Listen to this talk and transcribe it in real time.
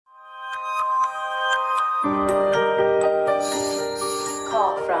Call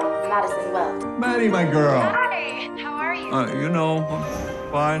from Madison Wells. Maddie, my girl. Hi, how are you?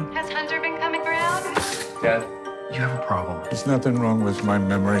 I'm fine. Has Hunter been coming around? Dad, you have a problem. There's nothing wrong with my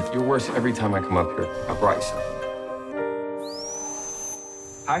memory. You're worse every time I come up here. I brought you something.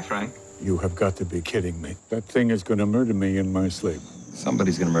 Hi, Frank. You have got to be kidding me. That thing is going to murder me in my sleep.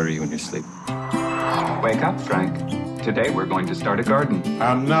 Somebody's gonna murder you in your sleep. Wake up, Frank. Today we're going to start a garden.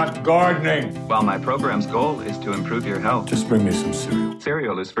 I'm not gardening. While my program's goal is to improve your health. Just bring me some cereal.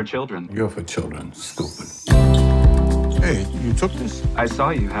 Cereal is for children. You're for children. Stupid. Hey, you took this? I saw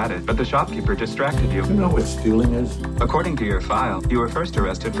you had it, but the shopkeeper distracted you. You know what stealing is? According to your file, you were first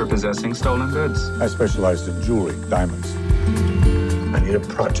arrested for possessing stolen goods. I specialized in jewelry, diamonds. I need a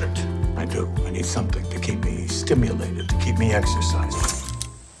project. I do. I need something to keep me stimulated, to keep me exercising.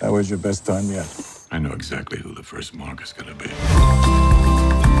 That was your best time yet. I know exactly who the first mark is going to be.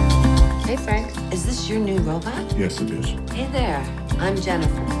 Hey, Frank. Is this your new robot? Yes, it is. Hey there. I'm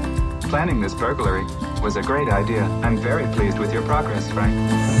Jennifer. Planning this burglary was a great idea. I'm very pleased with your progress, Frank.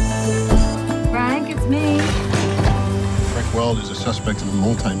 Frank, it's me. Frank Weld is a suspect in a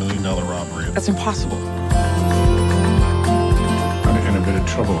multi-million-dollar robbery. That's impossible. I'm in a bit of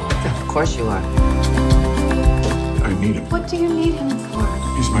trouble. Of course you are. I need him. What do you need him for?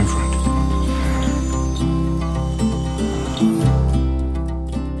 He's my friend.